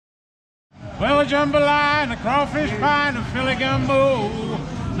Well, a jambalaya and a crawfish pie and a Philly gumbo.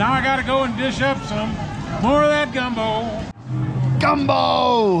 Now I gotta go and dish up some more of that gumbo.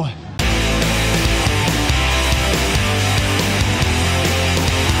 Gumbo!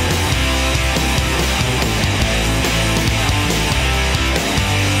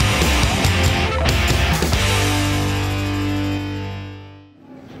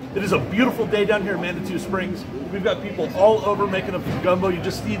 It is a beautiful day down here in Manitou Springs. We've got people all over making up gumbo. You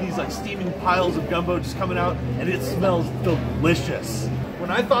just see these like steaming piles of gumbo just coming out, and it smells delicious.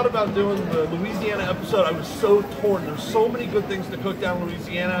 When I thought about doing the Louisiana episode, I was so torn. There's so many good things to cook down in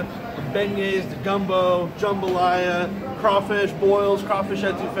Louisiana. The beignets, the gumbo, jambalaya, crawfish boils, crawfish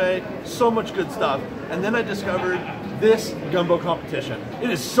etouffee, so much good stuff. And then I discovered this gumbo competition. It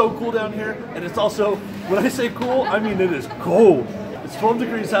is so cool down here, and it's also, when I say cool, I mean it is cold. It's 12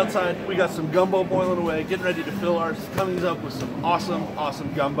 degrees outside. We got some gumbo boiling away, getting ready to fill ours, coming up with some awesome,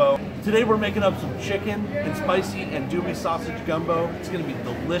 awesome gumbo. Today we're making up some chicken and spicy andouille sausage gumbo. It's gonna be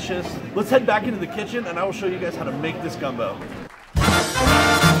delicious. Let's head back into the kitchen and I will show you guys how to make this gumbo.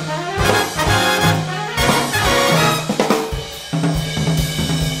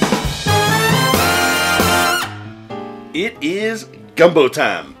 It is gumbo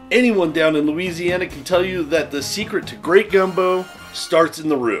time. Anyone down in Louisiana can tell you that the secret to great gumbo starts in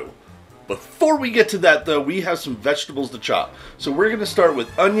the roux. Before we get to that though, we have some vegetables to chop. So we're going to start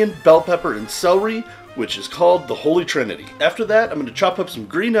with onion, bell pepper, and celery, which is called the Holy Trinity. After that, I'm going to chop up some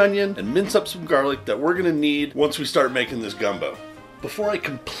green onion and mince up some garlic that we're going to need once we start making this gumbo. Before I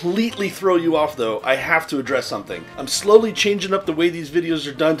completely throw you off though, I have to address something. I'm slowly changing up the way these videos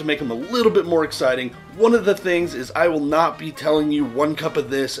are done to make them a little bit more exciting. One of the things is I will not be telling you 1 cup of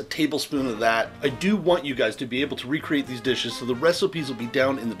this, a tablespoon of that. I do want you guys to be able to recreate these dishes, so the recipes will be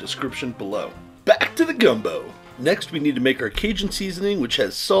down in the description below. Back to the gumbo. Next we need to make our Cajun seasoning, which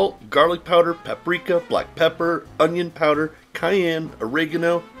has salt, garlic powder, paprika, black pepper, onion powder, cayenne,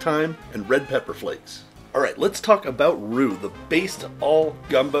 oregano, thyme, and red pepper flakes. Alright, let's talk about roux. The base to all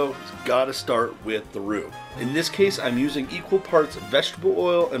gumbo has got to start with the roux. In this case, I'm using equal parts vegetable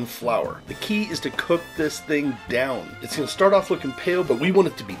oil and flour. The key is to cook this thing down. It's going to start off looking pale, but we want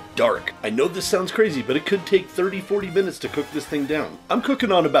it to be dark. I know this sounds crazy, but it could take 30-40 minutes to cook this thing down. I'm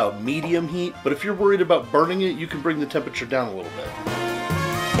cooking on about medium heat, but if you're worried about burning it, you can bring the temperature down a little bit.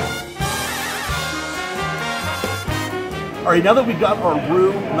 Alright, now that we got our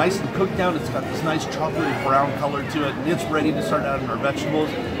roux nice and cooked down, it's got this nice chocolatey brown color to it, and it's ready to start adding our vegetables.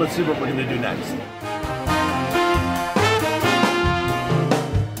 Let's see what we're going to do next.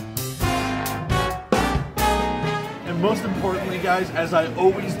 And most importantly, guys, as I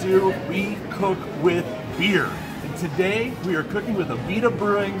always do, we cook with beer. And today, we are cooking with Abita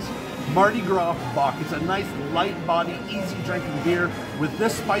Brewing's Mardi Gras Bock. It's a nice, light body, easy drinking beer. With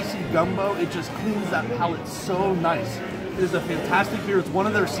this spicy gumbo, it just cleans that palate so nice. It is a fantastic beer. It's one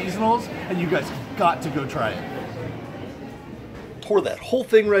of their seasonals, and you guys have got to go try it. Pour that whole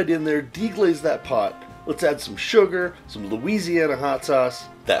thing right in there, deglaze that pot. Let's add some sugar, some Louisiana hot sauce,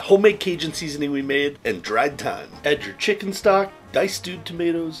 that homemade Cajun seasoning we made, and dried thyme. Add your chicken stock, diced stewed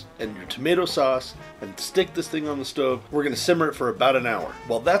tomatoes, and your tomato sauce, and stick this thing on the stove. We're going to simmer it for about an hour.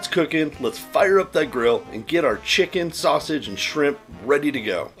 While that's cooking, let's fire up that grill and get our chicken, sausage, and shrimp ready to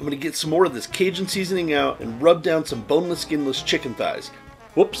go. I'm going to get some more of this Cajun seasoning out and rub down some boneless, skinless chicken thighs.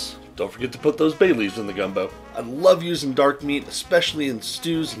 Whoops. Don't forget to put those bay leaves in the gumbo. I love using dark meat, especially in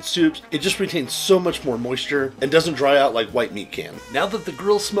stews and soups. It just retains so much more moisture and doesn't dry out like white meat can. Now that the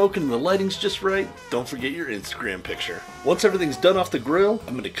grill's smoking and the lighting's just right, don't forget your Instagram picture. Once everything's done off the grill,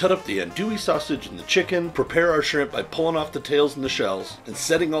 I'm going to cut up the andouille sausage and the chicken, prepare our shrimp by pulling off the tails and the shells, and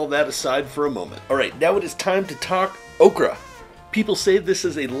setting all that aside for a moment. Alright, now it is time to talk okra. People say this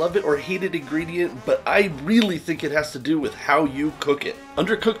is a love it or hate it ingredient, but I really think it has to do with how you cook it.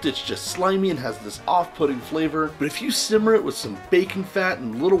 Undercooked, it's just slimy and has this off-putting flavor, but if you simmer it with some bacon fat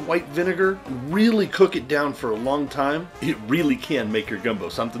and a little white vinegar and really cook it down for a long time, it really can make your gumbo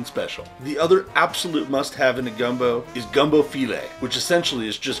something special. The other absolute must-have in a gumbo is gumbo filet, which essentially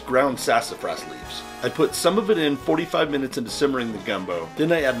is just ground sassafras leaves. I put some of it in 45 minutes into simmering the gumbo,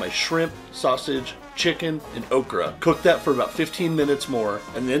 then I add my shrimp, sausage, chicken, and okra. Cook that for about 15 minutes more,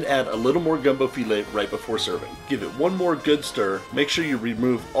 and then add a little more gumbo filet right before serving. Give it one more good stir, make sure you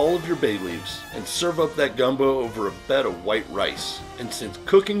remove all of your bay leaves, and serve up that gumbo over a bed of white rice. And since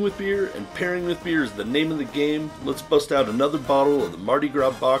cooking with beer and pairing with beer is the name of the game, let's bust out another bottle of the Mardi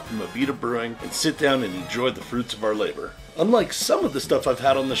Gras Bock from Abita Brewing and sit down and enjoy the fruits of our labor. Unlike some of the stuff I've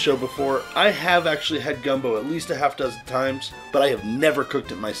had on the show before, I have actually had gumbo at least a half dozen times, but I have never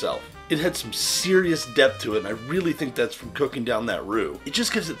cooked it myself. It had some serious depth to it, and I really think that's from cooking down that roux. It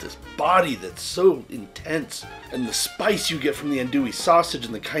just gives it this body that's so intense, and the spice you get from the andouille sausage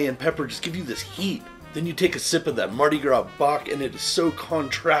and the cayenne pepper just give you this heat. Then you take a sip of that Mardi Gras Bock, and it is so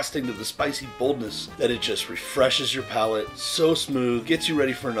contrasting to the spicy boldness that it just refreshes your palate, so smooth, gets you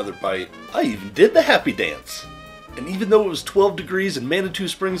ready for another bite. I even did the happy dance. And even though it was 12 degrees in Manitou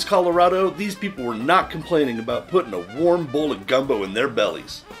Springs, Colorado, these people were not complaining about putting a warm bowl of gumbo in their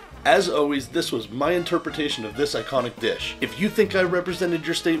bellies. As always, this was my interpretation of this iconic dish. If you think I represented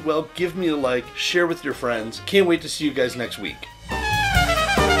your state well, give me a like, share with your friends. Can't wait to see you guys next week.